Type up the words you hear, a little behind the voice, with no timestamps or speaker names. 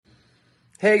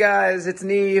Hey guys, it's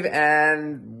Neve,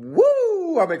 and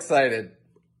woo, I'm excited.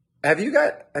 Have you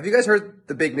guys heard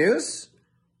the big news?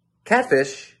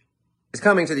 Catfish is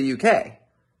coming to the UK.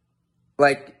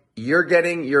 Like, you're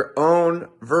getting your own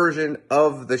version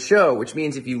of the show, which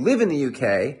means if you live in the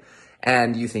UK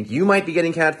and you think you might be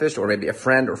getting catfished, or maybe a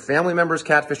friend or family member is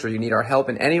catfished, or you need our help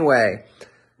in any way,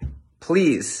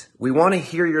 please, we want to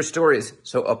hear your stories.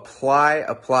 So apply,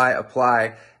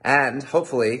 and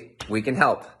hopefully we can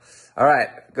help. All right,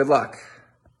 good luck.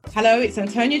 Hello, it's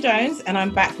Antonia Jones, and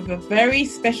I'm back with a very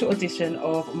special edition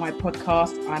of my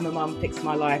podcast, I'm a Mum, Fix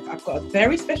My Life. I've got a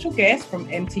very special guest from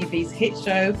MTV's hit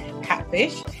show,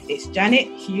 Catfish. It's Janet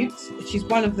Hute. She's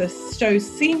one of the show's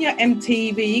senior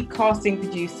MTV casting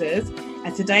producers,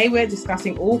 and today we're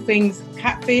discussing all things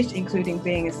Catfish, including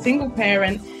being a single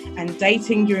parent and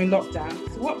dating during lockdown.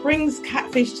 So what brings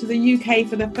Catfish to the UK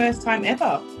for the first time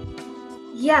ever?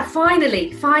 Yeah,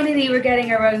 finally we're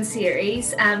getting our own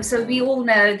series. So we all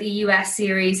know the US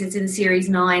series is in series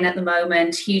 9 at the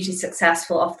moment, hugely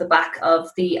successful off the back of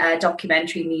the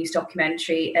news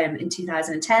documentary in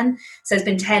 2010. So it's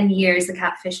been 10 years, the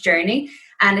Catfish journey,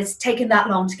 and it's taken that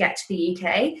long to get to the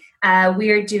UK.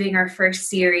 We're doing our first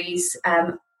series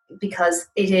because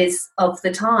it is of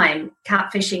the time.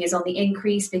 Catfishing is on the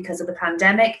increase because of the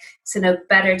pandemic, so no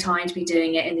better time to be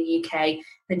doing it in the UK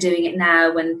than doing it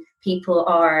now when people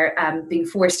are being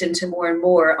forced into more and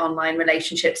more online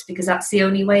relationships, because that's the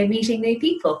only way of meeting new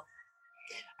people.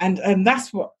 And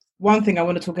that's one thing I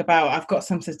want to talk about. I've got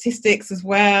some statistics as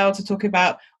well to talk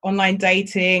about online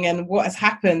dating and what has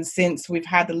happened since we've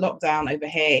had the lockdown over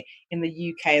here in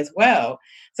the UK as well.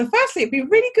 So firstly, it'd be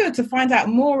really good to find out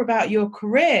more about your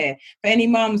career for any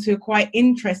mums who are quite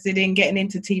interested in getting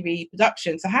into TV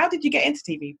production. So how did you get into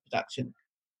TV production?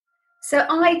 So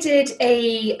I did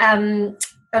a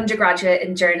undergraduate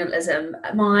in journalism.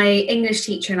 My English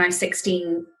teacher when I was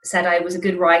 16 said I was a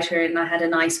good writer and I had a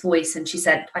nice voice, and she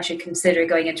said I should consider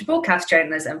going into broadcast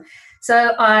journalism.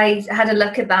 So I had a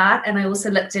look at that, and I also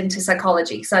looked into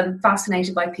psychology. So I'm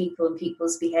fascinated by people and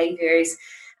people's behaviours,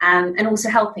 and also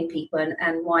helping people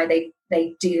and why they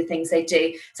do the things they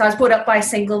do. So I was brought up by a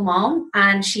single mom,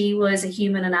 and she was a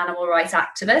human and animal rights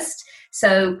activist.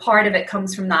 So part of it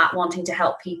comes from that, wanting to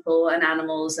help people and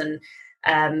animals, and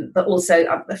but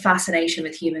also a fascination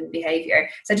with human behaviour.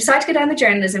 So I decided to go down the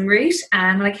journalism route,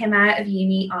 and when I came out of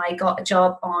uni, I got a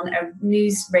job on a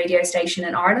news radio station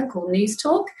in Ireland called News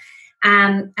Talk.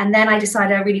 And then I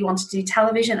decided I really wanted to do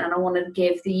television, and I wanted to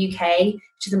give the UK,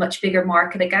 which is a much bigger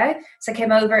market, a go. So I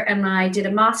came over and I did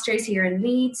a master's here in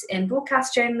Leeds in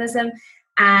broadcast journalism,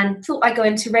 and thought I'd go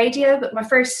into radio, but my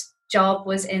first job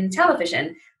was in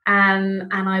television.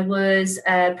 And I was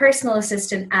a personal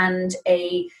assistant and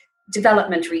a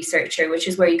development researcher, which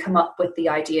is where you come up with the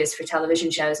ideas for television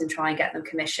shows and try and get them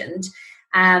commissioned.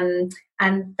 And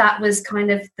that was kind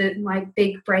of my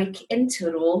big break into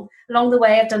it all. Along the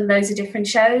way, I've done loads of different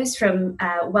shows, from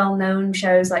well-known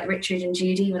shows like Richard and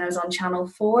Judy when I was on Channel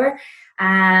 4,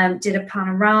 did a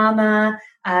panorama,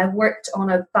 worked on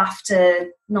a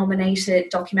BAFTA-nominated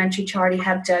documentary, Charlie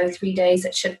Hebdo, 3 days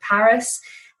at Shoot Paris.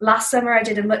 Last summer, I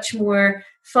did a much more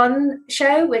fun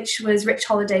show, which was Rich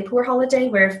Holiday, Poor Holiday,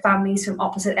 where families from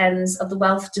opposite ends of the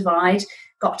wealth divide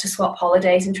got to swap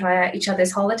holidays and try out each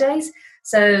other's holidays.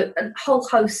 So a whole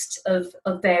host of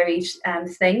varied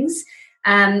things.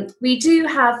 We do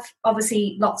have,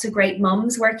 obviously, lots of great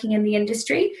mums working in the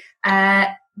industry.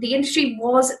 The industry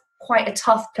was quite a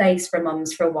tough place for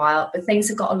mums for a while, but things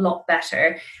have got a lot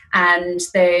better, and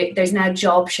there's now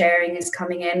job sharing is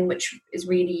coming in, which is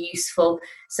really useful.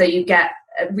 So you get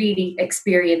really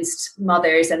experienced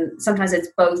mothers, and sometimes it's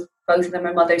both of them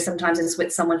are mothers, sometimes it's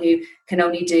with someone who can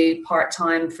only do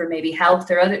part-time for maybe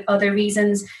health or other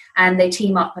reasons, and they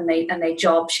team up and they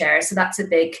job share. So that's a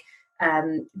big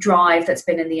drive that's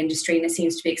been in the industry, and it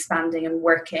seems to be expanding and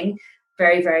working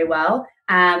very, very well.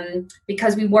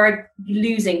 Because we were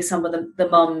losing some of the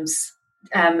mums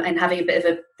and having a bit of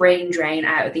a brain drain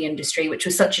out of the industry, which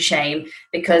was such a shame,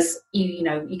 because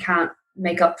you can't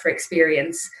make up for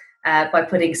experience by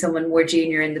putting someone more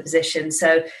junior in the position.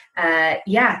 So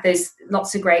there's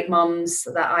lots of great mums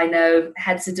that I know,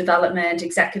 heads of development,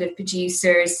 executive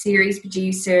producers, series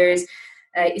producers,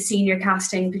 senior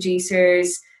casting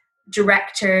producers,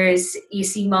 directors. You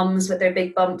see mums with their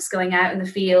big bumps going out in the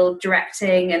field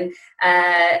directing, and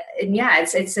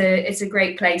it's a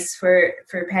great place for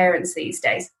parents these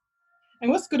days.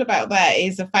 And what's good about that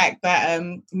is the fact that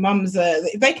mums,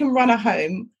 if they can run a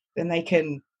home, then they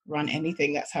can run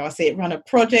anything. That's how I see it. Run a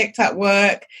project at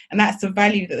work, and that's the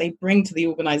value that they bring to the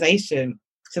organisation.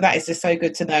 So that is just so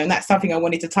good to know. And that's something I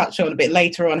wanted to touch on a bit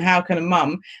later on. How can a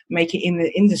mum make it in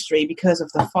the industry because of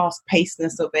the fast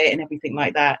pacedness of it and everything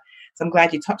like that? So I'm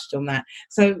glad you touched on that.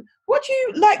 So what do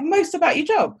you like most about your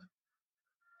job?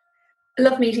 I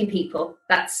love meeting people.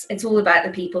 It's all about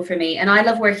the people for me. And I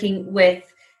love working with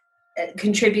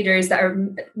contributors that are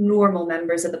normal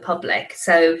members of the public.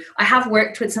 So I have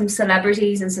worked with some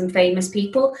celebrities and some famous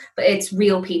people, but it's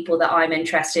real people that I'm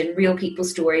interested in, real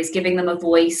people's stories, giving them a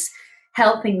voice,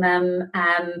 helping them,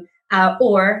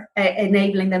 or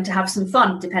enabling them to have some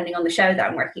fun, depending on the show that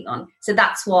I'm working on. So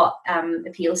that's what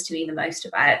appeals to me the most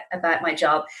about my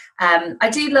job. I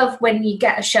do love when you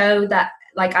get a show that,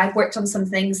 like, I've worked on some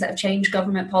things that have changed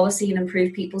government policy and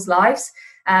improved people's lives.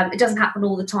 It doesn't happen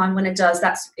all the time. When it does,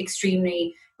 that's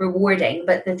extremely rewarding.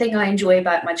 But the thing I enjoy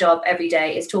about my job every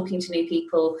day is talking to new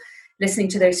people, listening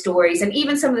to their stories, and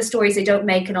even some of the stories they don't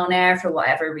make it on air for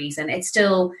whatever reason. It's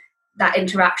still that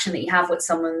interaction that you have with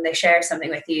someone, they share something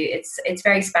with you. It's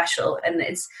very special, and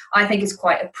I think it's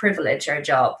quite a privilege, our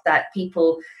job, that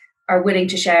people are willing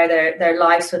to share their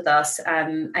lives with us,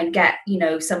 and get,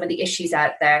 some of the issues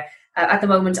out there. At the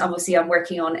moment, obviously, I'm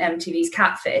working on MTV's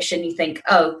Catfish, and you think,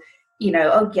 oh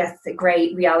yes, it's a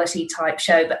great reality type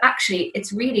show, but actually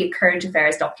it's really a current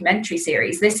affairs documentary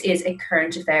series. This is a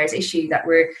current affairs issue that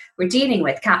we're dealing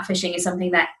with. Catfishing is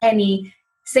something that any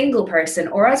single person,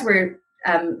 or as we're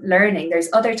learning, there's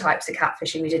other types of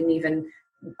catfishing.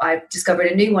 I discovered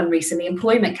a new one recently,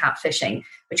 employment catfishing,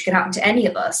 which can happen to any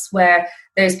of us, where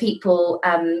there's people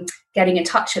getting in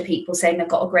touch with people saying they've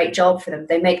got a great job for them.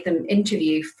 They make them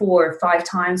interview 4 or 5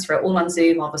 times for it, all on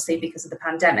Zoom, obviously, because of the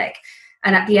pandemic.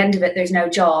 And at the end of it, there's no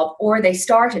job, or they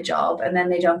start a job and then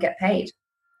they don't get paid.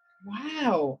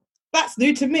 Wow. That's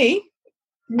new to me.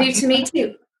 New to me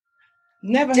too.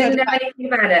 Never Didn't heard know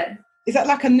anything about it. Is that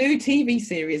like a new TV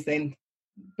series then?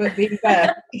 But being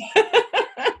there.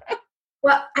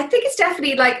 Well, I think it's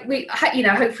definitely like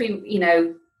hopefully,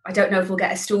 I don't know if we'll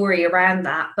get a story around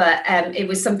that, but it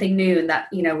was something new and that,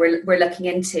 we're looking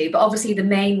into. But obviously the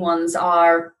main ones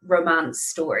are romance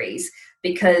stories,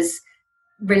 because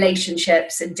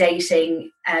relationships and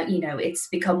dating, it's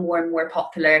become more and more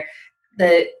popular.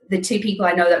 The 2 people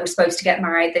I know that were supposed to get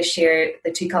married this year,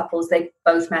 the 2 couples, they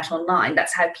both met online.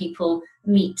 That's how people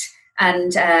meet,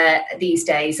 and these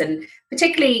days, and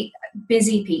particularly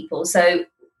busy people. So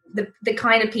the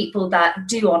kind of people that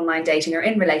do online dating or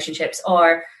in relationships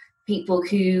are people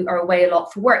who are away a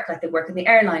lot for work, like they work in the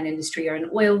airline industry or in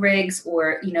oil rigs,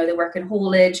 or they work in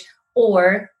haulage,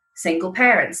 or single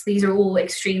parents. These are all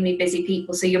extremely busy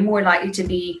people, so you're more likely to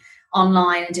be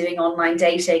online and doing online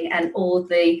dating, and all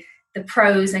the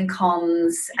pros and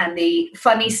cons and the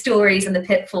funny stories and the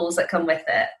pitfalls that come with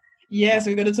it. Yes,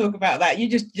 we're going to talk about that. You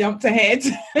just jumped ahead.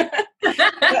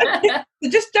 So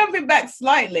just jumping back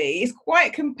slightly, it's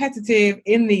quite competitive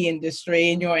in the industry,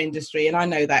 in your industry, and I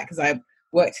know that because I've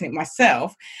worked in it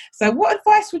myself. So what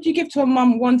advice would you give to a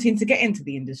mum wanting to get into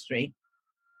the industry?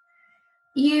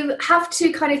 You have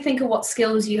to kind of think of what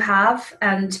skills you have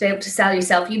and to be able to sell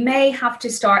yourself. You may have to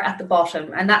start at the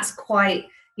bottom, and that's quite,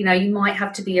 you might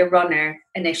have to be a runner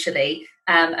initially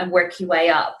and work your way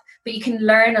up. But you can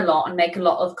learn a lot and make a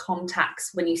lot of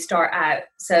contacts when you start out.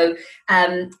 So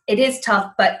it is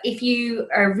tough, but if you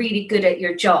are really good at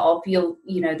your job,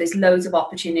 there's loads of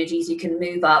opportunities. You can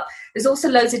move up. There's also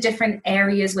loads of different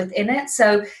areas within it.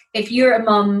 So if you're a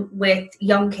mum with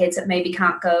young kids that maybe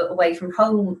can't go away from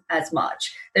home as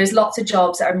much, there's lots of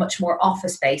jobs that are much more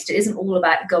office-based. It isn't all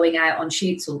about going out on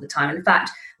shoots all the time. In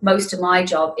fact, most of my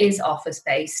job is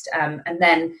office-based, and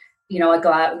then I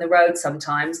go out on the road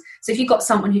sometimes. So if you've got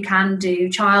someone who can do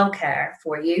childcare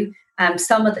for you,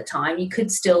 some of the time, you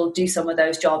could still do some of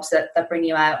those jobs that bring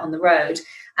you out on the road.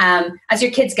 As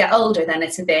your kids get older, then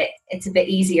it's a bit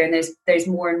easier, and there's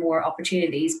more and more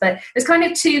opportunities. But there's kind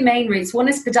of 2 main routes. One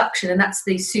is production, and that's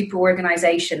the super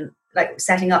organization, like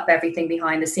setting up everything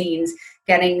behind the scenes,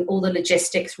 getting all the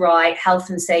logistics right, health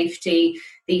and safety.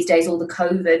 These days, all the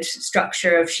COVID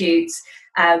structure of shoots.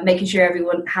 Making sure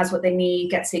everyone has what they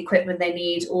need, gets the equipment they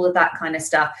need, all of that kind of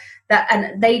stuff.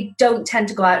 And they don't tend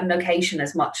to go out on location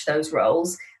as much, those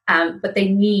roles, but they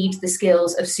need the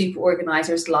skills of super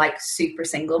organisers like super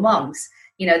single mums.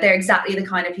 They're exactly the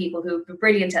kind of people who are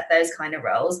brilliant at those kind of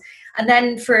roles. And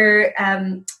then for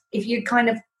if you're kind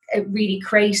of really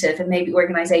creative and maybe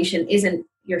organisation isn't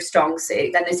your strong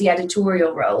suit, then there's the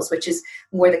editorial roles, which is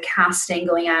more the casting,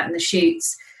 going out in the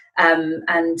shoots,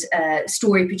 and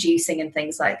story producing and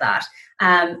things like that.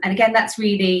 And again, that's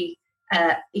really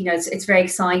it's very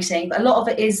exciting, but a lot of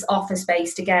it is office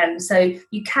based again. So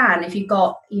you can, if you've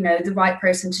got, the right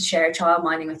person to share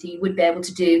childminding with you, you would be able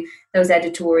to do those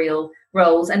editorial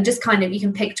roles, and just kind of, you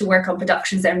can pick to work on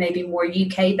productions that are maybe more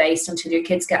UK based until your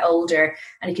kids get older,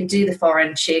 and you can do the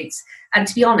foreign shoots. And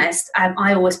to be honest,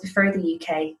 I always prefer the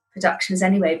UK productions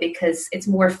anyway, because it's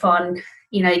more fun.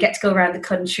 You get to go around the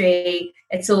country.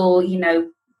 It's all,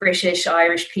 British,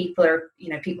 Irish people, or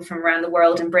people from around the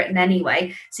world in Britain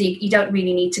anyway. So you don't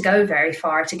really need to go very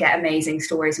far to get amazing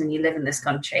stories when you live in this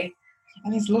country.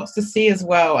 And there's lots to see as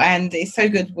well. And it's so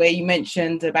good where you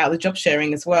mentioned about the job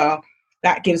sharing as well.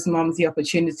 That gives mums the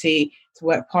opportunity to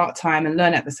work part-time and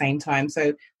learn at the same time.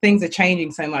 So things are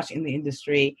changing so much in the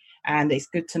industry, and it's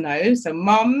good to know. So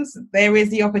mums, there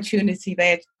is the opportunity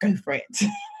there. Go for it.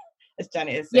 As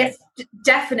Janet has said. Yes,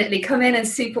 definitely. Come in and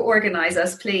super organise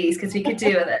us, please, because we could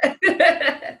do with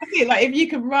it. Like if you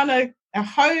could run a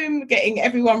home, getting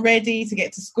everyone ready to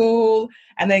get to school,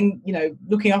 and then,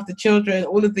 looking after children,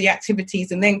 all of the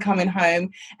activities, and then coming home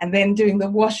and then doing the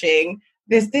washing.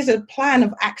 There's a plan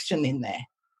of action in there.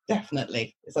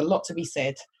 Definitely. There's a lot to be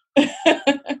said.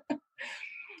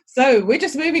 So we're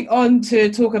just moving on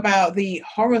to talk about the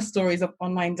horror stories of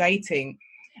online dating.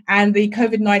 And the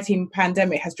COVID-19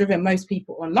 pandemic has driven most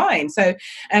people online. So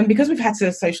because we've had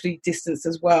to socially distance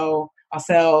as well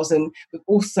ourselves, and we've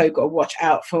also got to watch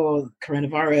out for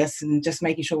coronavirus and just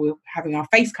making sure we're having our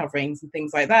face coverings and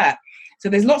things like that. So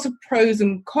there's lots of pros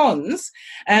and cons.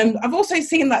 I've also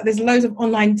seen that there's loads of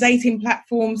online dating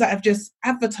platforms that have just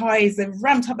advertised, they've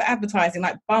ramped up the advertising,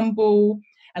 like Bumble,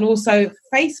 and also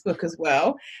Facebook as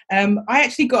well. I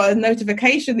actually got a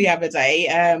notification the other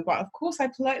day, but of course I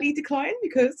politely declined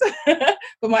because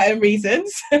for my own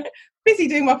reasons, busy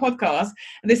doing my podcast.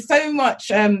 And there's so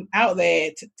much out there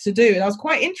to do. And I was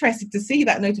quite interested to see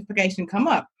that notification come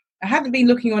up. I haven't been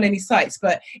looking on any sites,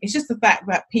 but it's just the fact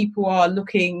that people are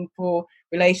looking for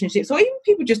relationships, or even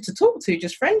people just to talk to,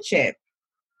 just friendship.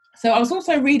 So I was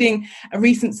also reading a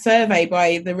recent survey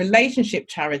by the relationship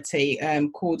charity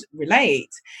called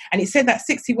Relate, and it said that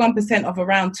 61% of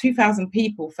around 2,000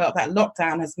 people felt that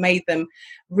lockdown has made them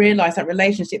realise that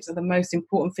relationships are the most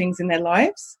important things in their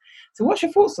lives. So what's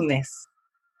your thoughts on this?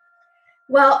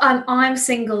 Well, I'm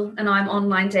single and I'm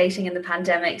online dating in the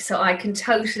pandemic, so I can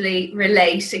totally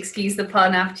relate, excuse the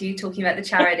pun after you talking about the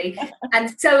charity,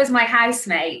 and so is my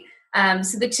housemate.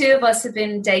 So the two of us have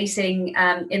been dating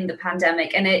in the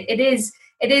pandemic, and it is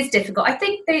difficult. I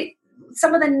think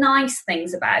some of the nice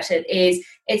things about it is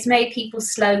it's made people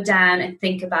slow down and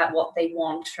think about what they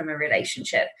want from a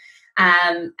relationship.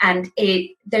 And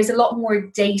there's a lot more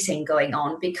dating going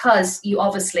on because you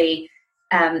obviously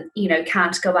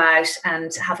can't go out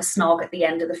and have a snog at the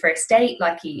end of the first date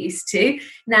like you used to.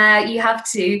 Now you have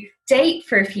to date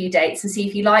for a few dates and see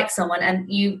if you like someone, and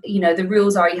the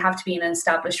rules are you have to be in an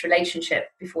established relationship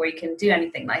before you can do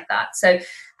anything like that. So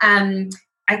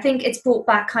I think it's brought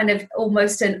back kind of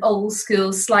almost an old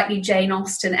school, slightly Jane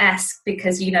Austen-esque,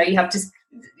 because you have to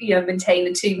maintain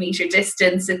a 2 meter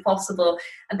distance if possible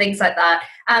and things like that.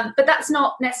 But that's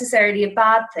not necessarily a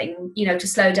bad thing, to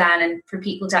slow down and for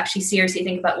people to actually seriously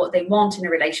think about what they want in a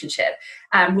relationship,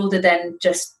 rather than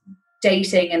just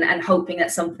dating and hoping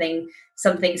that something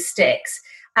sticks.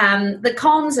 The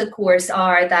cons, of course,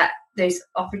 are that there's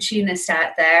opportunists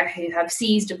out there who have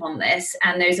seized upon this,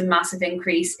 and there's a massive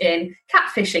increase in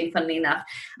catfishing, funnily enough.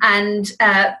 And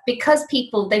because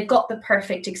they've got the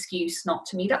perfect excuse not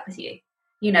to meet up with you.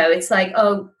 It's like,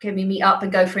 oh, can we meet up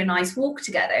and go for a nice walk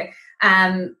together?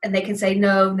 And they can say,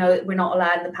 no, we're not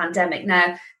allowed in the pandemic.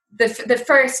 Now, the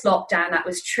first lockdown, that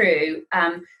was true.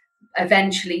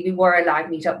 Eventually, we were allowed to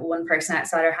meet up with one person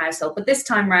outside our household. But this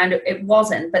time around, it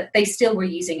wasn't. But they still were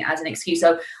using it as an excuse.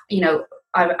 So,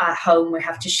 at home, we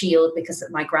have to shield because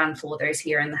my grandfather is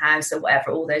here in the house or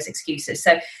whatever, all those excuses.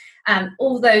 So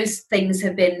all those things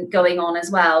have been going on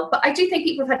as well. But I do think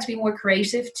people have had to be more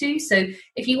creative too. So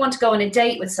if you want to go on a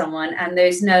date with someone and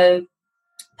there's no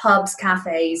pubs,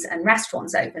 cafes and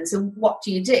restaurants open, so what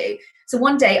do you do? So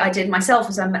one day I did myself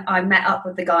was I met up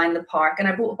with the guy in the park, and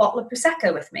I brought a bottle of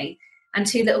Prosecco with me and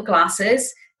 2 little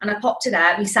glasses, and I popped it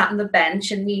out. We sat on the bench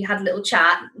and we had a little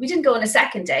chat. We didn't go on a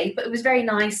second date, but it was very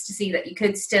nice to see that you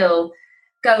could still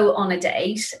go on a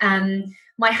date.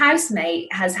 My housemate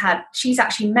she's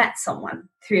actually met someone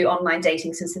through online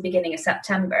dating since the beginning of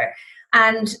September.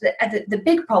 And the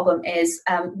big problem is,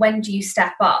 when do you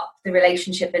step up the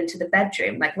relationship into the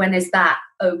bedroom? Like, when is that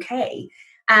okay?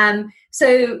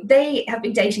 So they have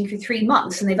been dating for 3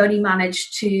 months, and they've only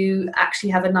managed to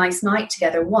actually have a nice night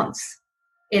together once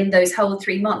in those whole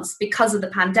 3 months because of the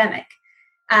pandemic.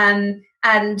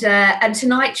 And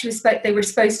tonight they were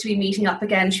supposed to be meeting up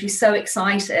again. She was so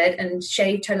excited and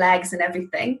shaved her legs and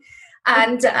everything.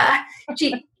 And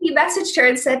he messaged her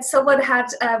and said someone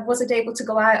wasn't able to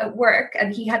go out at work,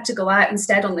 and he had to go out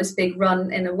instead on this big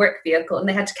run in a work vehicle, and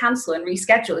they had to cancel and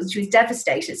reschedule. And she was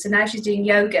devastated. So now she's doing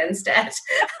yoga instead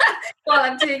while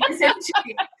I'm doing this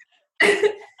interview.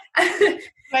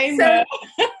 So,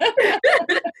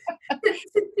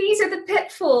 these are the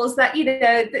pitfalls that,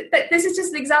 that this is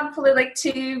just an example of like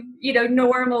two,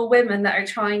 normal women that are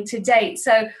trying to date.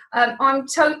 So I'm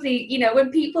totally,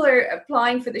 when people are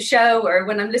applying for the show or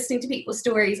when I'm listening to people's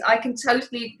stories, I can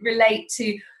totally relate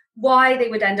to why they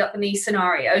would end up in these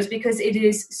scenarios, because it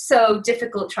is so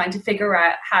difficult trying to figure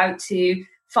out how to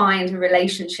find a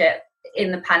relationship in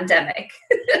the pandemic.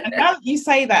 And now that you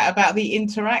say that about the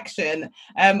interaction,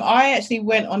 I actually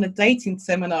went on a dating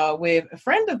seminar with a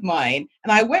friend of mine,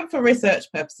 and I went for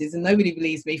research purposes, and nobody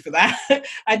believes me for that.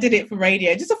 I did it for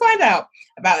radio just to find out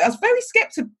about it. I was very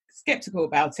skeptical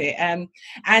about it, and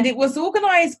it was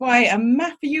organised by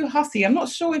Matthew Hussey. I'm not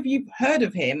sure if you've heard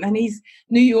of him, and he's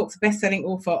New York's best-selling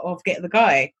author of Get the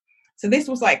Guy. So this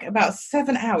was like about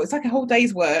 7 hours, like a whole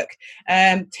day's work,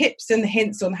 tips and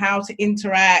hints on how to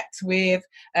interact with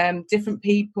different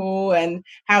people and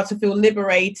how to feel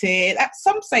liberated. At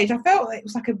some stage, I felt like it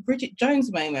was like a Bridget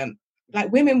Jones moment.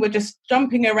 Like women were just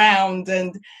jumping around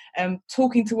and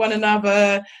talking to one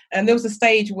another. And there was a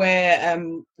stage where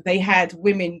they had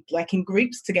women like in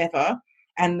groups together,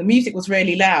 and the music was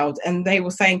really loud, and they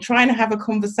were saying, trying to have a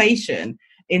conversation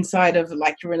inside of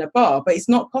like you're in a bar, but it's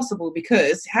not possible,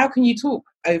 because how can you talk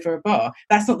over a bar?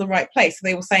 That's not the right place. So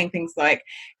they were saying things like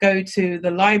go to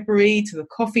the library, to the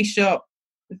coffee shop.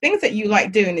 The things that you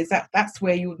like doing is that's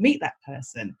where you would meet that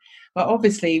person. But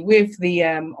obviously with the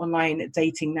online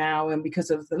dating now, and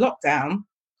because of the lockdown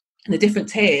and the different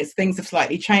tiers, things have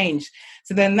slightly changed.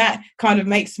 So then that kind of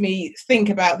makes me think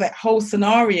about that whole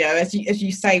scenario, as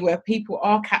you say, where people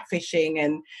are catfishing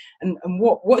and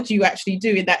what do you actually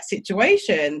do in that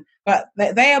situation? But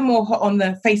they are more on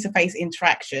the face-to-face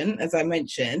interaction, as I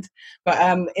mentioned.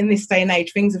 But in this day and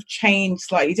age, things have changed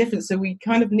slightly different. So we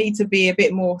kind of need to be a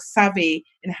bit more savvy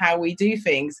in how we do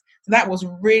things. So that was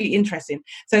really interesting.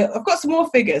 So I've got some more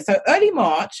figures. So early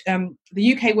March,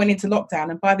 the UK went into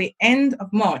lockdown, and by the end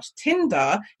of March,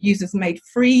 Tinder users made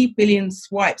 3 billion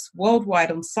swipes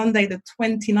worldwide on Sunday, the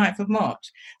 29th of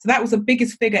March. So that was the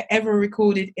biggest figure ever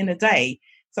recorded in a day.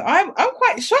 So I'm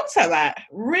quite shocked at that,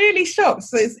 really shocked.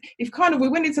 So we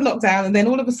went into lockdown, and then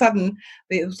all of a sudden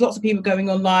there was lots of people going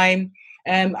online.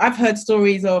 I've heard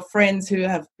stories of friends who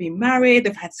have been married,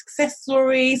 they've had success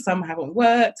stories, some haven't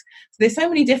worked. So there's so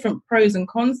many different pros and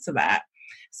cons to that.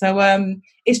 So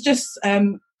it's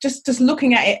just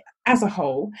looking at it as a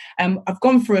whole. I've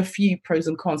gone through a few pros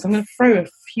and cons. I'm going to throw a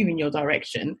few in your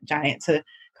direction, Janet, to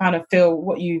kind of feel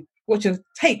what's your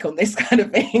take on this kind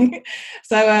of thing.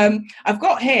 So I've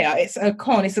got here, it's a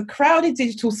con, it's a crowded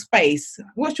digital space.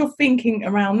 What's your thinking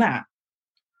around that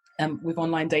with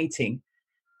online dating?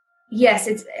 Yes,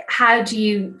 it's how do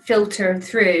you filter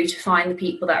through to find the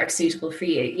people that are suitable for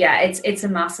you? Yeah, it's a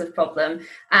massive problem.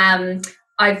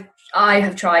 I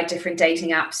have tried different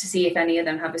dating apps to see if any of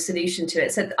them have a solution to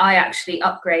it. So I actually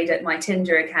upgraded my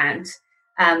Tinder account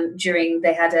during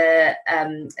they had a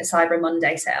Cyber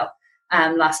Monday sale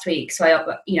last week. So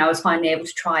I was finally able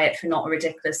to try it for not a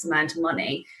ridiculous amount of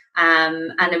money.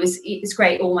 And it's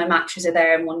great. All my matches are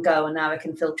there in one go, and now I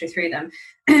can filter through them.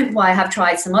 Well, I have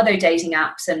tried some other dating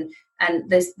apps, and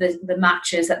the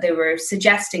matches that they were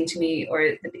suggesting to me,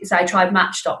 so I tried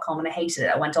Match.com and I hated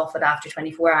it. I went off it after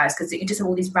 24 hours because you just have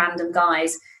all these random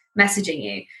guys messaging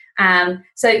you.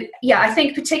 So yeah, I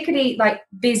think particularly like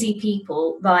busy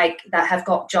people like that have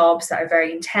got jobs that are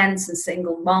very intense, and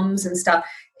single mums and stuff.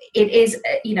 It is,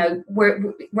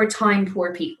 we're time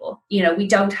poor people. We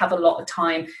don't have a lot of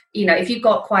time. If you've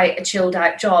got quite a chilled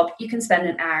out job, you can spend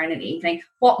an hour in an evening.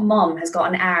 What mum has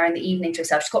got an hour in the evening to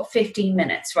herself? She's got 15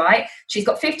 minutes, right? She's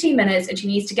got 15 minutes, and she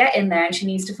needs to get in there, and she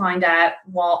needs to find out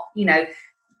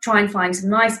try and find some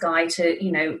nice guy to,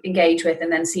 engage with,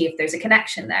 and then see if there's a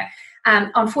connection there.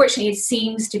 Unfortunately, it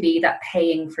seems to be that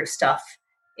paying for stuff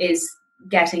is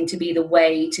getting to be the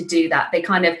way to do that. They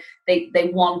kind of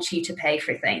they want you to pay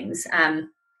for things.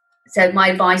 So my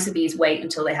advice would be is wait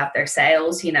until they have their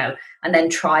sales, and then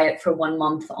try it for 1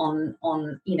 month on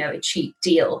a cheap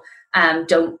deal.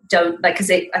 Don't like, because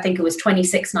I think it was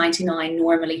 $26.99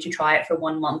 normally to try it for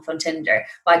 1 month on Tinder,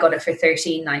 but I got it for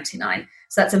 $13.99.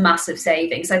 So that's a massive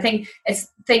savings. So I think it's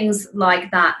things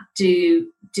like that do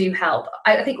help.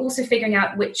 I think also figuring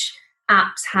out which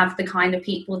apps have the kind of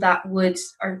people that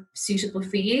are suitable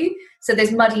for you. So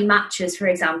there's Muddy Matches, for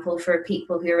example, for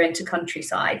people who are into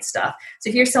countryside stuff. So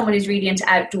if you're someone who's really into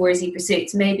outdoorsy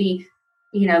pursuits, maybe,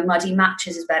 Muddy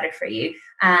Matches is better for you.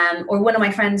 Or one of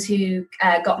my friends who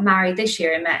got married this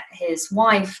year and met his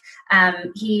wife,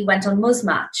 he went on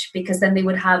Muzmatch, because then they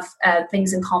would have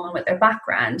things in common with their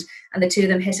background, and the two of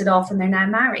them hit it off and they're now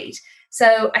married.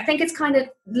 So I think it's kind of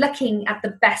looking at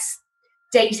the best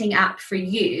dating app for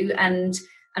you and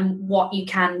what you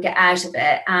can get out of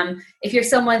it. If you're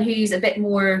someone who's a bit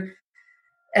more,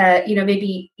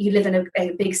 maybe you live in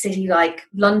a big city like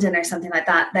London or something like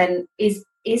that, then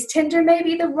is Tinder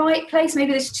maybe the right place?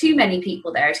 Maybe there's too many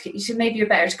people there. Maybe you're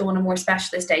better to go on a more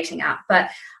specialist dating app.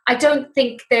 But I don't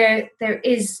think there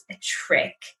is a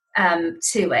trick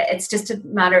to it. It's just a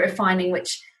matter of finding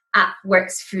which app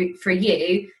works for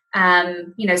you.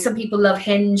 Some people love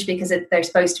Hinge because they're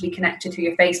supposed to be connected through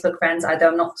your Facebook friends. Although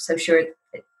I'm not so sure it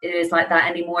is like that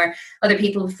anymore. Other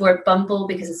people for Bumble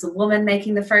because it's a woman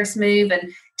making the first move,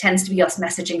 and tends to be us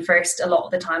messaging first a lot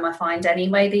of the time, I find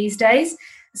anyway these days.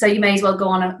 So you may as well go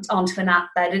onto an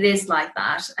app that it is like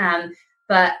that.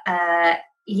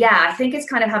 I think it's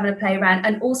kind of having a play around.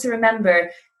 And also remember,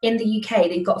 in the UK,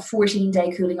 they've got a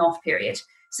 14-day cooling off period.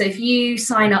 So if you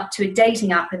sign up to a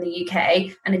dating app in the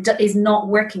UK and it is not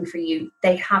working for you,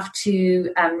 they have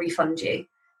to refund you,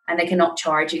 and they cannot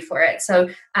charge you for it. So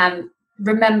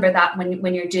remember that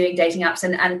when you're doing dating apps,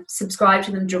 and subscribe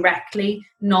to them directly,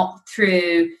 not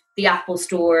through the Apple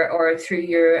Store or through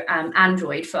your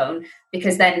Android phone,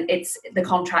 because then the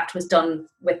contract was done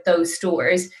with those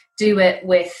stores. Do it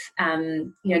with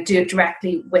do it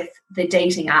directly with the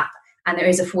dating app, and there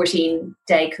is a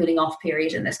 14-day cooling off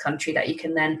period in this country that you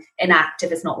can then enact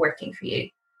if it's not working for you.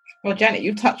 Well, Janet,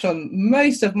 you've touched on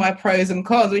most of my pros and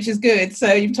cons, which is good.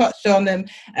 So you've touched on them.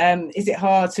 Is it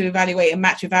hard to evaluate a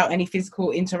match without any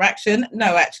physical interaction?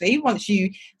 No, actually, once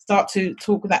you start to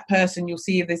talk with that person, you'll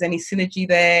see if there's any synergy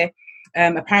there.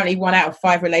 Apparently 1 out of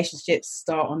 5 relationships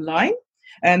start online.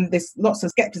 There's lots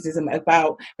of skepticism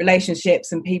about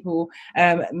relationships, and people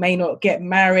may not get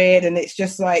married, and it's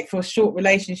just like for short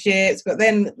relationships. But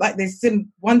then there's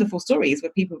some wonderful stories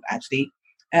where people have actually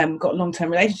got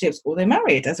long-term relationships, or they're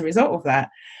married as a result of that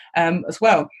as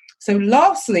well. So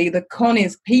lastly, the con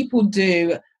is people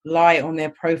do lie on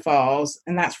their profiles,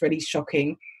 and that's really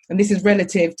shocking. And this is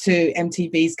relative to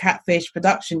MTV's Catfish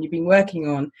production you've been working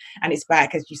on. And it's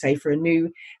back, as you say, for a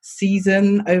new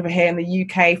season over here in the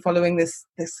UK, following the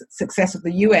success of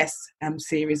the US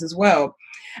series as well.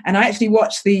 And I actually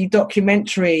watched the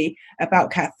documentary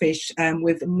about Catfish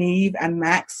with Neve and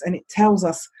Max, and it tells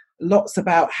us lots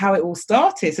about how it all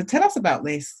started. So tell us about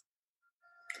this.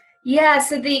 Yeah,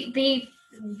 so the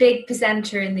big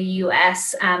presenter in the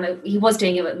US, he was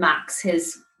doing it with Max,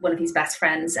 one of his best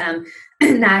friends.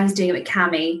 Now he's doing it with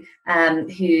Cami,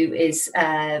 who is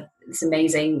this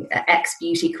amazing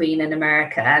ex-beauty queen in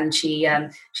America, and she's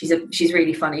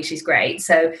really funny. She's great.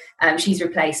 So she's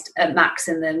replaced Max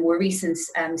in the more recent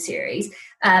series.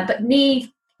 But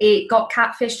Neve got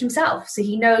catfished himself, so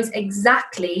he knows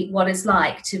exactly what it's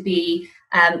like to be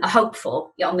a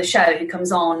hopeful on the show who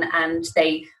comes on, and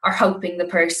they are hoping the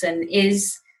person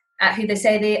is who they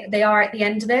say they are at the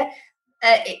end of it.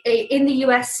 In the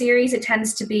US series, it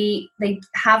tends to be, they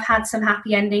have had some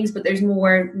happy endings, but there's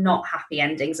more not happy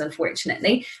endings,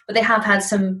 unfortunately. But they have had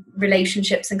some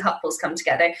relationships and couples come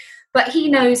together. But he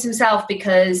knows himself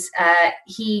because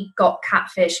he got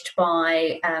catfished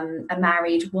by a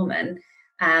married woman,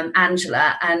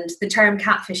 Angela. And the term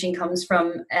catfishing comes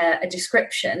from a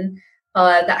description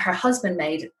that her husband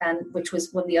made, which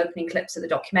was one of the opening clips of the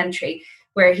documentary,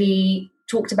 where he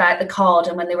talked about the cod,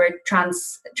 and when they were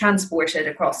transported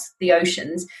across the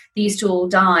oceans, they used to all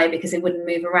die because they wouldn't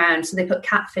move around. So they put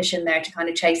catfish in there to kind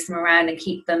of chase them around and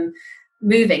keep them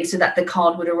moving so that the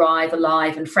cod would arrive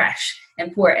alive and fresh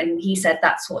in port. And he said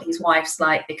that's what his wife's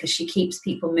like, because she keeps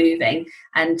people moving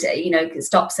and, it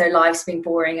stops their lives being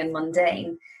boring and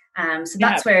mundane. So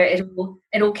that's where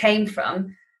it all came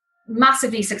from.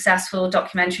 Massively successful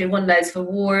documentary, won loads of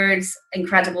awards.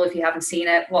 Incredible. If you haven't seen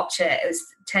it, watch it. It was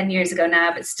 10 years ago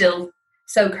now, but still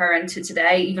so current to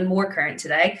today, even more current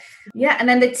today. Yeah, and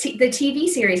then the TV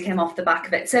series came off the back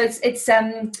of it. So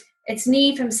it's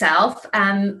Neve himself.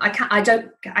 I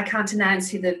can't announce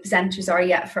who the presenters are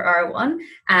yet for R1.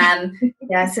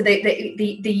 Yeah, so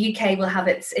the UK will have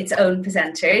its own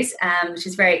presenters, which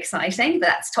is very exciting. But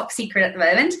that's top secret at the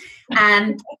moment.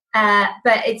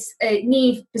 But it's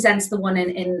Neve presents the one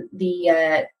in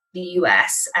the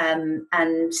US,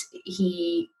 and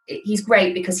he's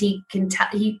great because he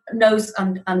knows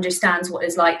and understands what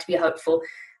it's like to be hopeful,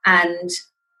 and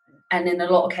and in a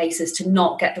lot of cases to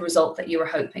not get the result that you were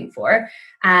hoping for.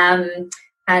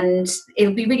 And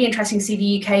it'll be really interesting to see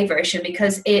the UK version,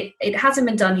 because it hasn't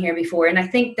been done here before. And I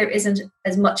think there isn't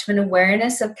as much of an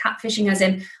awareness of catfishing as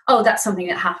in, oh, that's something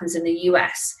that happens in the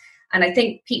US. And I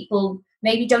think people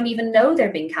maybe don't even know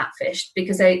they're being catfished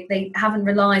because they haven't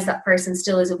realized that person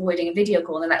still is avoiding a video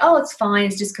call. And they're like, oh, it's fine.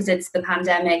 It's just because it's the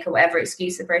pandemic or whatever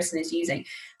excuse the person is using.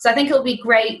 So I think it'll be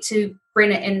great to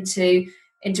bring it into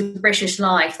British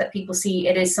life, that people see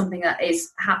it is something that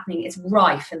is happening. It's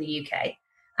rife in the UK.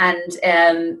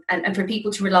 And for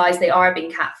people to realize they are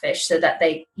being catfished so that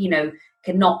they,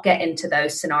 cannot get into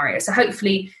those scenarios. So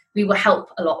hopefully we will help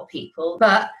a lot of people,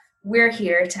 but we're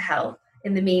here to help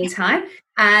in the meantime.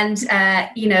 And,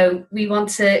 we want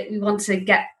to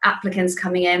get applicants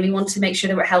coming in. We want to make sure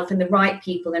that we're helping the right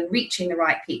people and reaching the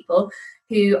right people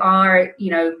who are,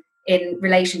 in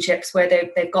relationships where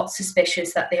they've got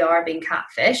suspicious that they are being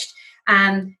catfished.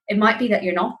 And it might be that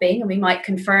you're not being, and we might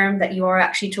confirm that you are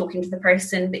actually talking to the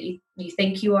person that you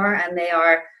think you are, and they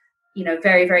are,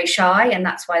 very, very shy, and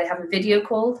that's why they have a video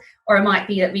call. Or it might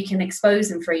be that we can expose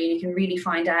them for you. You can really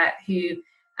find out who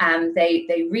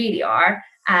they really are.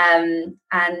 And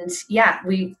yeah,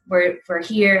 we're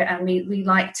here, and we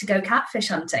like to go catfish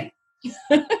hunting.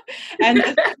 And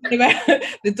about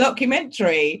the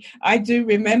documentary, I do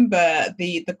remember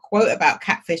the quote about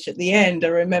catfish at the end. I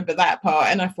remember that part,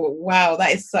 and I thought, wow,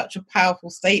 that is such a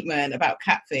powerful statement about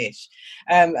catfish.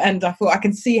 And I thought I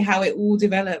can see how it all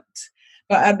developed.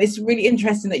 But it's really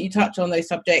interesting that you touch on those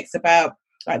subjects about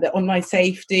like the online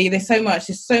safety. There's so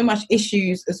much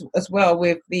issues as well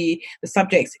with the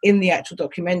subjects in the actual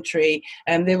documentary.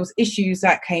 There was issues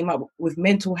that came up with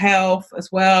mental health as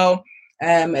well.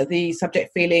 The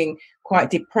subject feeling quite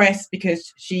depressed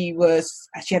because she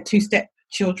had 2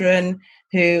 stepchildren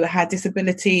who had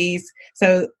disabilities.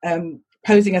 So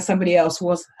posing as somebody else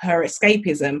was her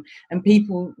escapism. And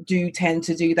people do tend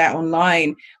to do that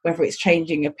online, whether it's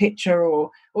changing a picture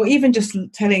or even just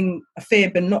telling a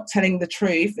fib and not telling the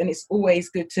truth. And it's always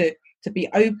good to be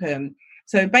open.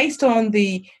 So based on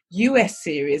the US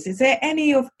series, is there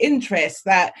any of interest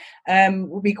that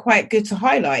would be quite good to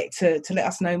highlight to let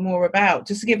us know more about,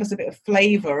 just to give us a bit of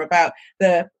flavour about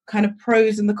the kind of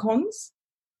pros and the cons?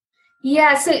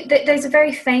 Yeah, so there's a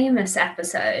very famous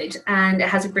episode, and it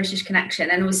has a British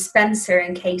connection, and it was Spencer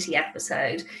and Katie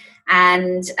episode.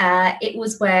 And it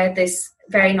was where this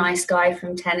very nice guy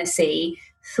from Tennessee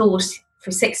thought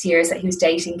for 6 years that he was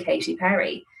dating Katy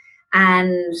Perry.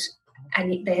 And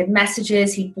they had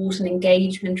messages, he bought an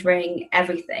engagement ring,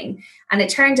 everything. And it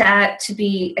turned out to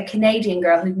be a Canadian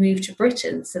girl who moved to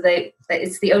Britain. So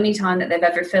it's the only time that they've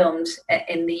ever filmed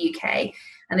in the UK.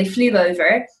 And they flew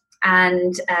over,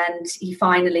 and he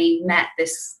finally met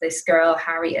this girl,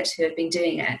 Harriet, who had been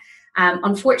doing it.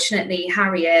 Unfortunately,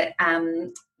 Harriet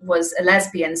was a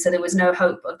lesbian, so there was no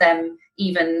hope of them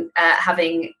even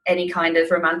having any kind of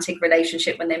romantic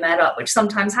relationship when they met up, which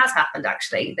sometimes has happened,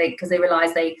 actually, because they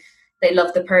realised they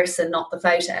love the person, not the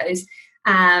photos.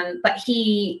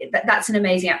 But that's an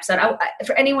amazing episode.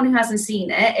 For anyone who hasn't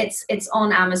seen it, it's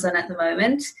on Amazon at the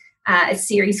moment. It's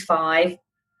series 5.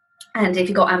 And if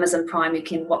you've got Amazon Prime, you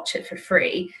can watch it for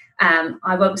free.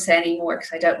 I won't say any more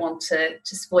because I don't want to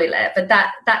spoil it. But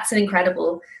that's an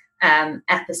incredible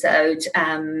episode.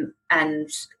 And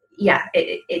yeah,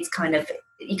 it's kind of,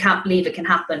 you can't believe it can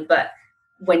happen, but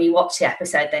when you watch the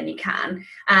episode, then you can.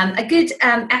 A good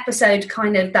episode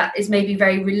kind of that is maybe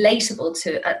very relatable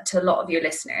to a lot of your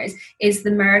listeners is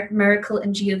the Miracle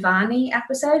and Giovanni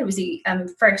episode. It was the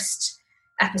first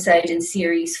episode in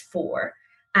series 4.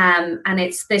 And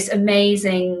it's this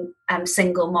amazing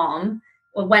single mom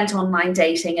who went online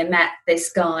dating and met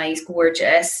this guy. He's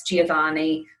gorgeous,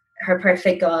 Giovanni, her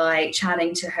perfect guy,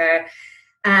 chatting to her.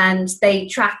 And they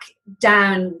track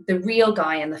down the real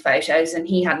guy in the photos, and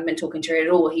he hadn't been talking to her at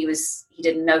all. He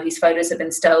didn't know his photos had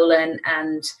been stolen,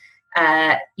 and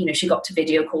she got to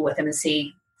video call with him and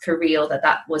see for real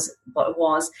that was what it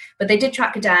was. But they did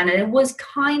track it down, and it was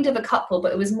kind of a couple,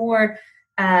 but it was more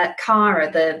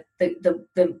Cara, the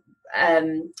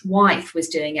wife, was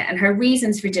doing it, and her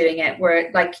reasons for doing it were,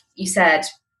 like you said,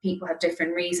 people have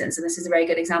different reasons, and this is a very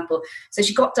good example. So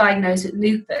she got diagnosed with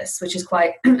lupus, which is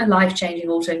quite a life-changing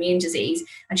autoimmune disease,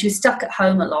 and she was stuck at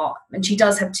home a lot, and she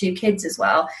does have 2 kids as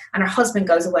well, and her husband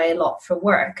goes away a lot for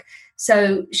work.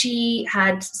 So she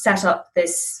had set up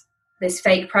this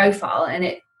fake profile, and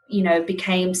it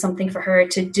became something for her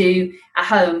to do at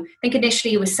home. I think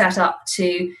initially it was set up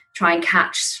to try and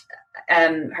catch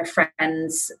her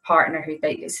friend's partner who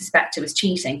they suspected was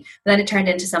cheating. But then it turned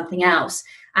into something else.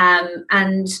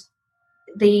 And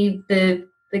the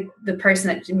the person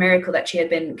at Miracle that she had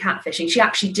been catfishing, she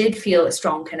actually did feel a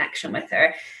strong connection with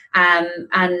her.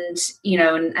 And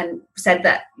said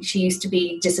that she used to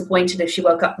be disappointed if she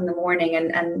woke up in the morning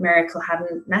and Miracle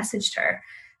hadn't messaged her.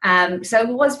 So it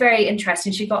was very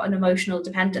interesting. She got an emotional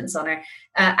dependence on her.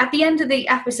 At the end of the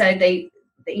episode, they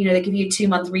give you a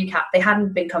 2-month recap. They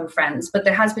hadn't become friends, but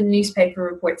there has been newspaper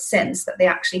reports since that they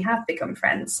actually have become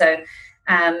friends. So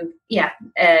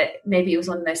maybe it was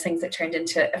one of those things that turned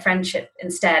into a friendship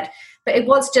instead. But it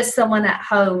was just someone at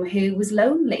home who was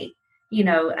lonely.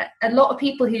 A lot of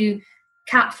people who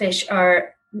catfish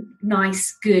are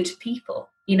nice, good people.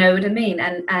 You know what I mean?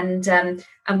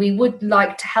 And we would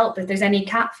like to help if there's any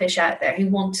catfish out there who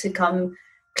want to come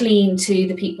clean to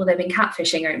the people they've been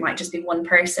catfishing, or it might just be one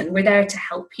person. We're there to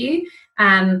help you,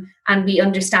 and we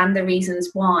understand the reasons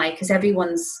why, because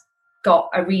everyone's got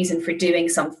a reason for doing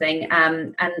something,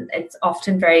 and it's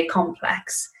often very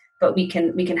complex. But we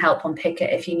can help unpick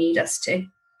it if you need us to.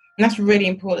 And that's really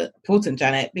important,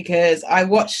 Janet, because I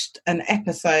watched an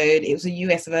episode. It was a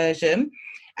US version,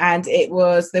 and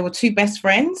there were 2 best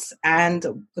friends, and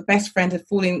the best friend had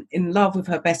fallen in love with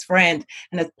her best friend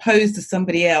and had posed as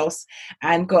somebody else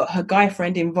and got her guy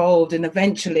friend involved, and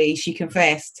eventually she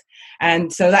confessed.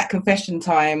 And so that confession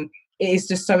time is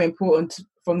just so important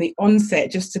from the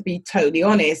onset, just to be totally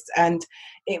honest. And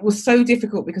it was so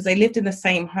difficult because they lived in the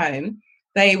same home.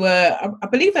 They were, I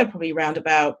believe they were probably around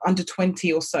about under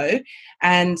 20 or so.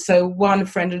 And so one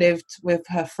friend lived with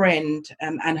her friend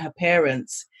and her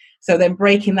parents. So then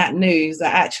breaking that news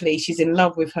that actually she's in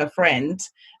love with her friend,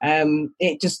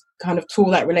 it just kind of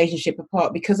tore that relationship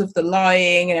apart because of the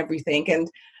lying and everything. And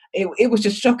it was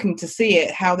just shocking to see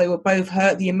it, how they were both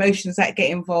hurt, the emotions that get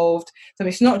involved. So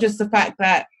it's not just the fact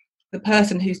that the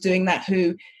person who's doing that,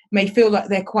 who may feel like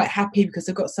they're quite happy because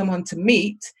they've got someone to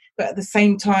meet, but at the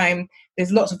same time,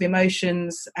 there's lots of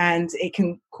emotions and it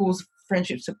can cause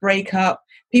friendships to break up.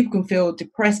 People can feel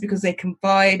depressed because they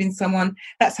confide in someone.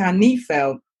 That's how Nev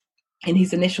felt in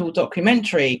his initial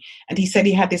documentary. And he said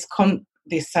he had this kind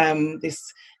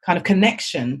of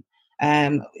connection.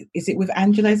 Is it with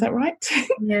Angela? Is that right?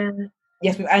 Yeah.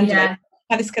 Yes, with Angela. Yeah.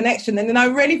 Had this connection, and then I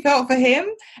really felt for him.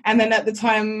 And then at the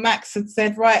time Max had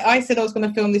said, right, I said I was going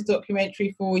to film this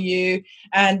documentary for you,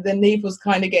 and then Nev was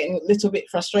kind of getting a little bit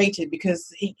frustrated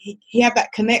because he had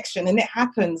that connection, and it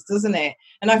happens, doesn't it?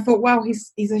 And I thought, wow,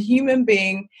 he's a human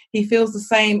being. He feels the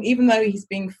same, even though he's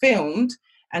being filmed.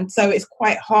 And so it's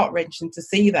quite heart-wrenching to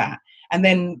see that. And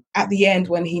then at the end,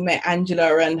 when he met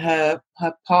Angela and her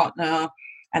partner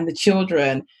and the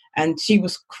children, and she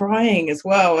was crying as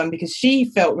well, and because she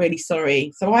felt really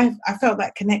sorry. So I felt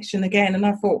that connection again, and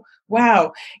I thought,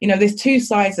 wow, there's 2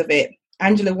 sides of it.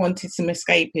 Angela wanted some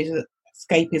escapism,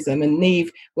 and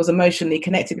Nev was emotionally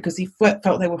connected because he felt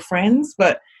they were friends,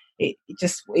 but it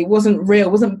wasn't real,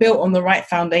 it wasn't built on the right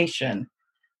foundation.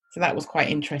 So that was quite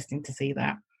interesting to see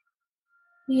that.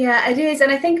 Yeah, it is.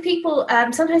 And I think people,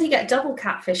 sometimes you get double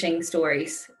catfishing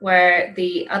stories where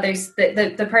the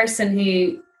person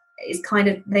who is kind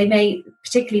of, they may,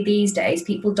 particularly these days,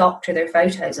 people doctor their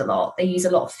photos a lot. They use a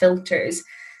lot of filters.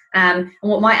 And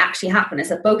what might actually happen is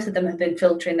that both of them have been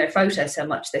filtering their photos so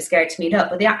much they're scared to meet up,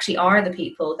 but they actually are the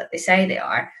people that they say they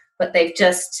are, but they've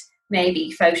just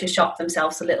maybe photoshopped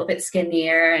themselves a little bit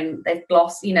skinnier, and they've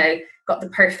got the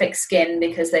perfect skin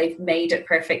because they've made it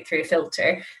perfect through a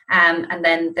filter. And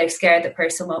then they're scared the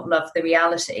person won't love the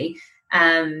reality.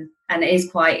 And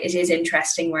it is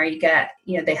interesting where you get,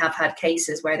 they have had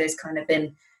cases where there's kind of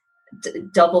been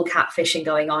double catfishing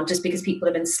going on just because people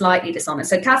have been slightly dishonest.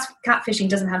 So catfishing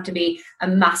doesn't have to be a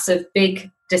massive, big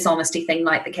dishonesty thing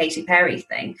like the Katy Perry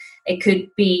thing. It could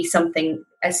be something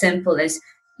as simple as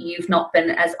you've not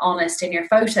been as honest in your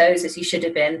photos as you should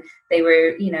have been. They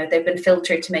were, they've been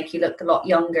filtered to make you look a lot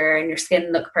younger and your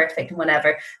skin look perfect and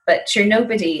whatever. But sure,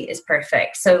 nobody is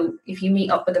perfect. So if you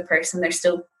meet up with a person, they're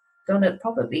still going to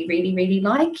probably really, really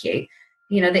like you.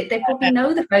 They probably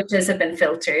know the photos have been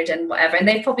filtered and whatever, and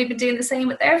they've probably been doing the same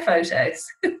with their photos.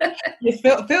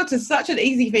 Filter is such an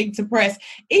easy thing to press.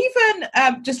 Even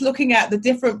just looking at the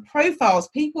different profiles,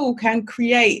 people can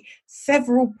create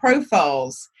several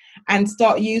profiles and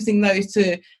start using those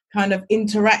to kind of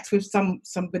interact with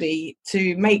somebody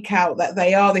to make out that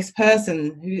they are this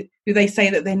person who they say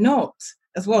that they're not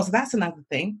as well. So that's another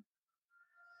thing.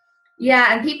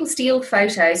 Yeah, and people steal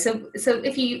photos. So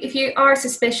if you are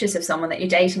suspicious of someone that you're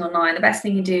dating online, the best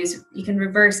thing you do is you can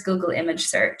reverse Google image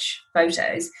search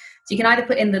photos. So you can either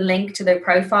put in the link to their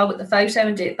profile with the photo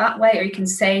and do it that way, or you can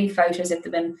save photos if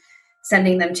they've been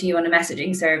sending them to you on a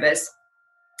messaging service.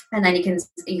 And then you can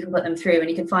put them through and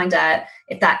you can find out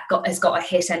if that has got a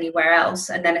hit anywhere else.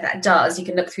 And then if that does, you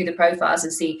can look through the profiles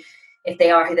and see if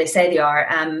they are who they say they are.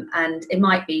 And it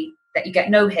might be that you get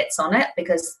no hits on it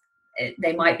because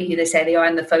they might be who they say they are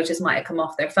and the photos might have come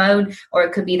off their phone, or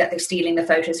it could be that they're stealing the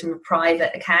photos from a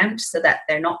private account so that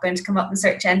they're not going to come up in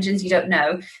search engines. You don't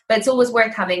know, but it's always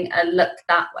worth having a look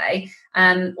that way.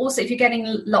 Also, if you're getting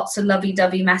lots of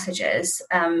lovey-dovey messages,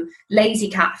 lazy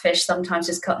catfish sometimes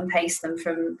just cut and paste them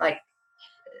from like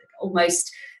almost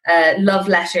love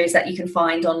letters that you can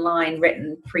find online,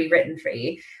 pre-written for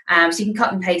you. So you can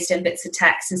cut and paste in bits of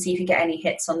text and see if you get any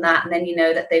hits on that, and then you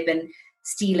know that they've been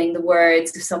stealing the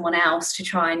words of someone else to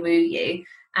try and woo you.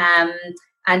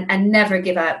 And never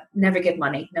give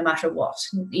money, no matter what.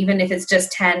 Even if it's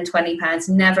just 10, 20 pounds,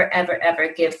 never, ever,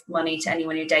 ever give money to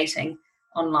anyone you're dating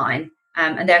online.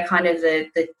 And they're kind of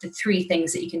the three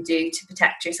things that you can do to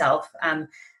protect yourself.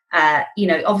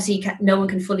 Obviously no one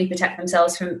can fully protect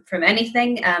themselves from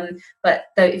anything. But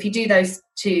if you do those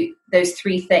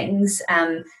three things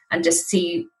and just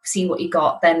see what you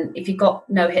got, then if you've got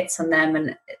no hits on them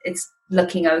and it's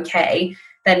looking okay,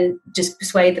 then just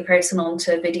persuade the person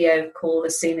onto a video call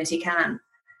as soon as you can.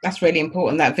 That's really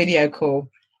important, that video call.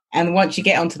 And once you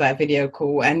get onto that video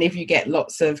call, and if you get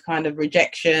lots of kind of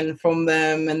rejection from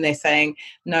them and they're saying,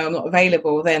 no, I'm not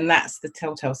available, then that's the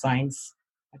telltale signs.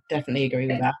 I definitely agree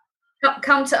with that.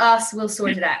 Come to us, we'll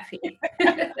sort it out for you.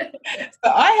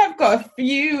 So I have got a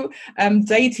few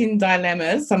dating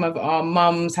dilemmas some of our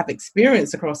mums have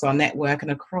experienced across our network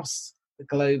and across the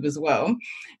globe as well.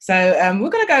 So we're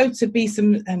going to go to be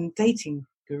some dating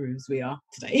gurus we are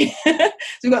today. So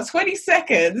we've got 20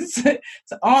 seconds to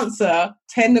answer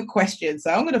 10 questions. So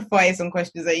I'm going to fire some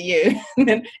questions at you, and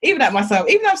then even at myself,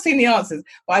 even though I've seen the answers,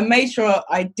 but I made sure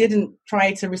I didn't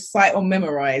try to recite or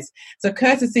memorize. So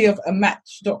courtesy of a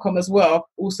Match.com as well,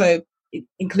 also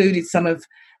included some of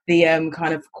the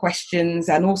kind of questions,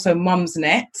 and also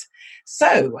Mumsnet.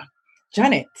 So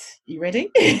Janet, you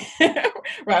ready?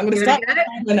 Right, I'm going to start my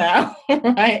timer now.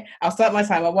 Right, I'll start my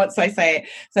timer once I say it.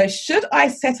 So should I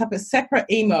set up a separate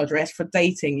email address for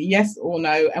dating? Yes or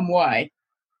no, and why?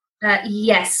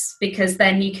 Yes, because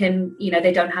then you can,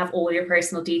 they don't have all your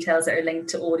personal details that are linked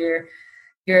to all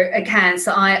your accounts.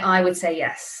 So I would say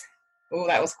yes. Oh,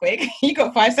 that was quick. You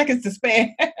got 5 seconds to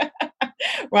spare.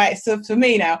 Right, so for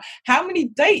me now, how many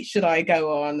dates should I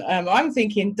go on? I'm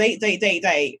thinking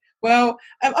date. Well,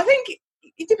 I think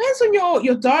it depends on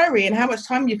your diary and how much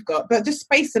time you've got, but just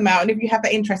space them out. And if you have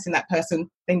that interest in that person,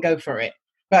 then go for it.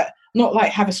 But not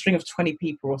like have a string of 20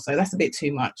 people or so. That's a bit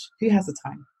too much. Who has the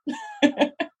time?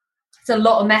 It's a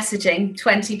lot of messaging,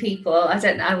 20 people. I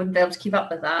don't know. I wouldn't be able to keep up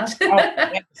with that.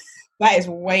 Yes. That is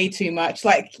way too much.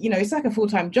 Like, it's like a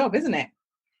full-time job, isn't it?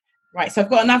 Right. So I've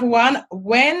got another one.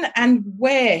 When and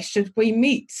where should we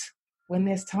meet? When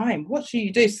there's time. What should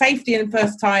you do? Safety and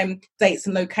first time dates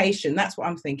and location. That's what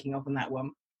I'm thinking of on that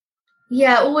one.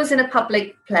 Yeah, always in a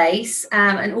public place,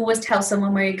 and always tell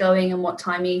someone where you're going and what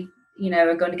time you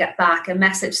are going to get back, and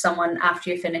message someone after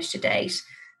you finish a date.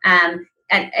 And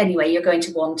anyway, you're going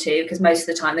to want to, because most of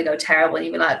the time they go terrible and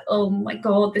you'll be like, oh my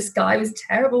God, this guy was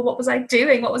terrible. What was I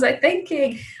doing? What was I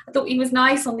thinking? I thought he was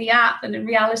nice on the app and in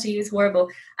reality he was horrible.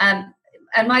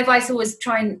 And my advice always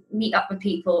try and meet up with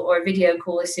people or video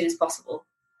call as soon as possible,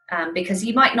 because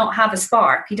you might not have a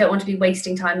spark. You don't want to be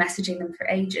wasting time messaging them for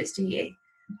ages, do you?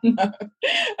 No.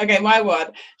 Okay, my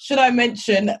one. Should I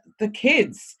mention the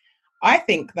kids? I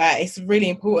think that it's really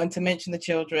important to mention the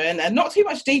children, and not too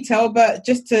much detail, but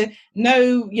just to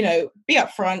know, be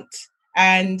upfront.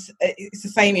 And it's the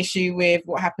same issue with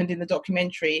what happened in the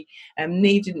documentary.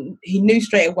 He knew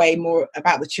straight away more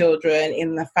about the children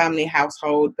in the family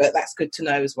household, but that's good to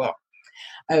know as well.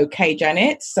 Okay,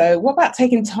 Janet. So what about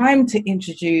taking time to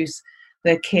introduce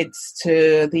the kids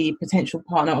to the potential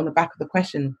partner on the back of the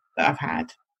question that I've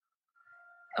had?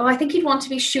 Oh, I think you'd want to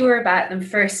be sure about them,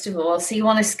 first of all. So you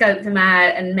want to scope them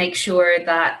out and make sure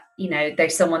that,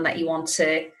 there's someone that you want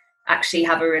to actually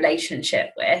have a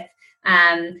relationship with.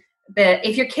 But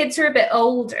if your kids are a bit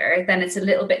older, then it's a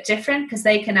little bit different, because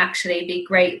they can actually be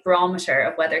great barometer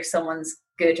of whether someone's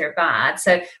good or bad.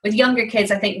 So with younger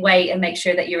kids, I think wait and make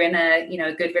sure that you're in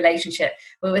a good relationship.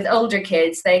 But with older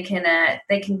kids, they can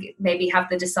maybe have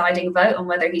the deciding vote on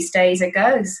whether he stays or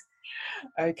goes.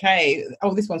 Okay.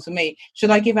 Oh, this one's for me. Should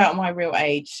I give out my real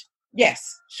age?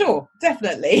 Yes, sure,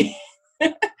 definitely.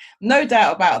 No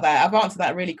doubt about that. I've answered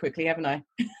that really quickly, haven't I?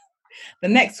 The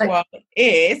next one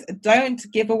is, don't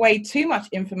give away too much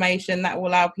information that will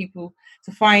allow people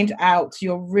to find out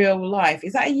your real life.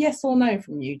 Is that a yes or no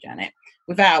from you, Janet?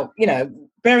 Without,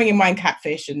 bearing in mind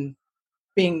catfish and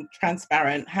being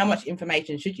transparent, how much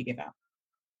information should you give out?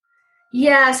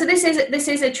 Yeah, so this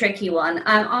is a tricky one.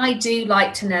 I do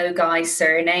like to know guys'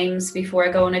 surnames before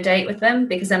I go on a date with them,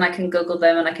 because then I can Google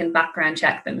them and I can background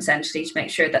check them essentially to make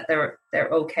sure that they're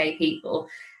okay people.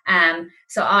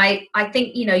 So I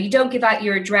think, you don't give out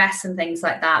your address and things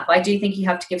like that, but I do think you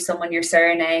have to give someone your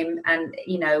surname, and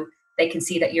they can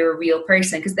see that you're a real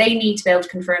person, because they need to be able to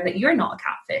confirm that you're not a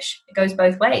catfish. It goes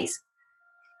both ways.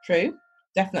 True.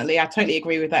 Definitely. I totally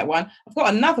agree with that one. I've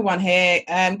got another one here.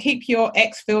 Keep your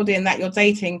ex filled in that you're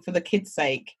dating for the kids'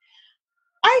 sake.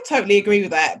 I totally agree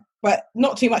with that, but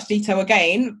not too much detail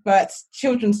again. But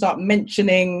children start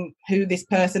mentioning who this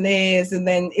person is, and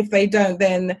then if they don't,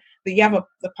 then the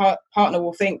partner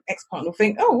will think, ex-partner will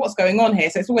think, oh, what's going on here?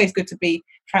 So it's always good to be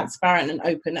transparent and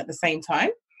open at the same time.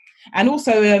 And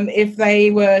also, if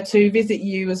they were to visit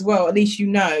you as well, at least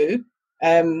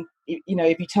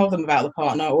if you tell them about the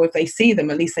partner, or if they see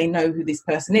them, at least they know who this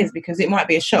person is, because it might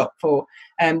be a shock for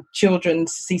children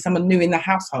to see someone new in the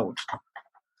household.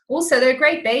 Also, they're a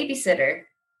great babysitter,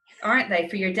 aren't they,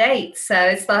 for your dates? So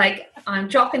it's like, I'm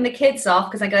dropping the kids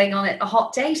off because I'm going on a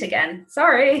hot date again.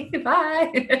 Sorry,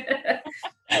 bye.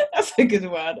 That's a good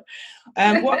one.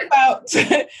 What about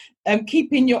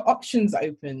keeping your options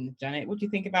open, Janet? What do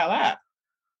you think about that?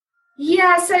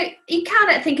 Yeah, so you can,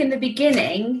 I think, in the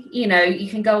beginning, you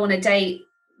can go on a date,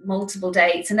 multiple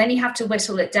dates, and then you have to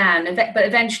whittle it down. But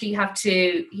eventually, you have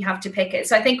to pick it.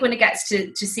 So I think when it gets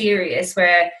to serious,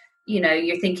 where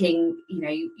you're thinking,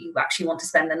 you actually want to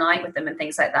spend the night with them and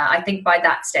things like that, I think by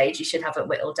that stage you should have it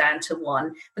whittled down to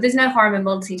one. But there's no harm in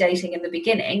multi-dating in the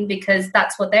beginning, because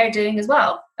that's what they're doing as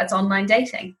well. That's online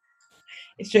dating.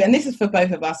 It's true, and this is for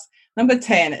both of us. Number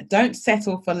 10, don't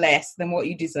settle for less than what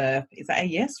you deserve. Is that a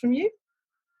yes from you,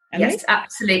 Emily? Yes,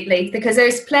 absolutely, because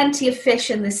there's plenty of fish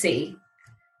in the sea.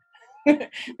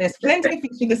 There's plenty of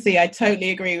fish in the sea. I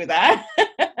totally agree with that.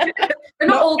 They're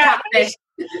not all catfish.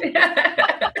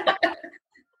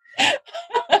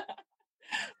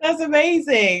 That's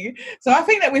amazing. So I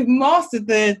think that we've mastered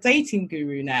the dating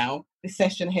guru now, this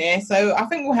session here. So I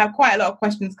think we'll have quite a lot of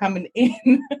questions coming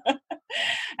in.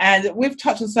 And we've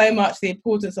touched on so much, the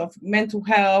importance of mental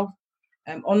health,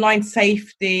 online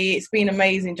safety. It's been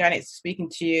amazing, Janet, speaking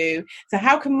to you. So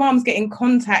how can mums get in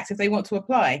contact if they want to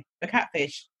apply for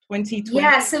Catfish 2020?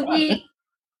 Yeah, so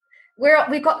we're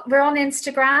on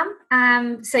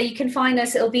Instagram. So you can find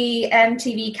us. It'll be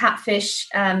MTV Catfish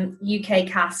UK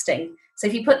Casting. So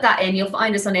if you put that in, you'll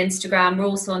find us on Instagram. We're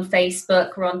also on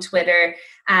Facebook. We're on Twitter.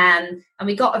 And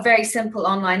we got a very simple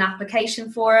online application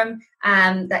form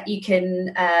that you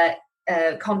can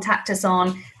contact us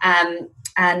on. And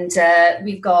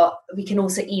we can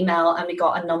also email, and we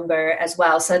got a number as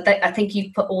well. So I think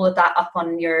you've put all of that up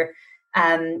on your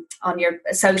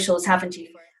socials, haven't you?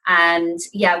 And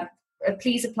yeah,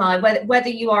 please apply. Whether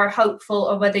you are hopeful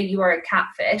or whether you are a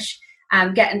catfish,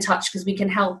 get in touch, because we can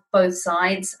help both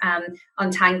sides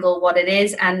untangle what it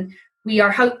is. And we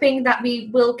are hoping that we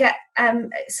will get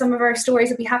some of our stories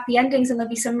will be happy endings, and there'll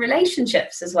be some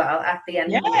relationships as well at the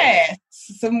end. Yeah,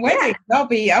 some weddings. Yeah.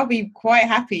 I'll be quite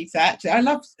happy to actually. I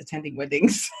love attending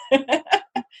weddings. So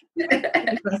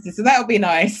that'll be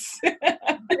nice.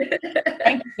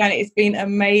 Thank you, Janet. It's been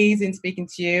amazing speaking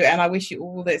to you, and I wish you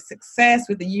all the success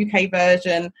with the UK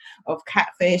version of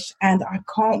Catfish. And I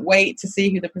can't wait to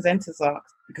see who the presenters are,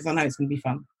 because I know it's going to be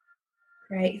fun.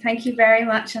 Great. Thank you very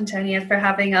much, Antonia, for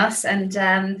having us. And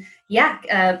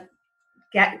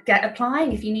get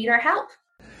applying if you need our help.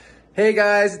 Hey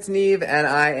guys, it's Neve, and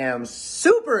I am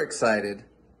super excited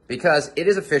because it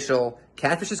is official.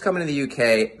 Catfish is coming to the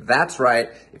UK. That's right.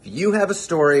 If you have a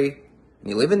story and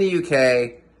you live in the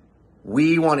UK,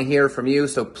 we want to hear from you,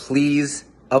 so please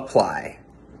apply.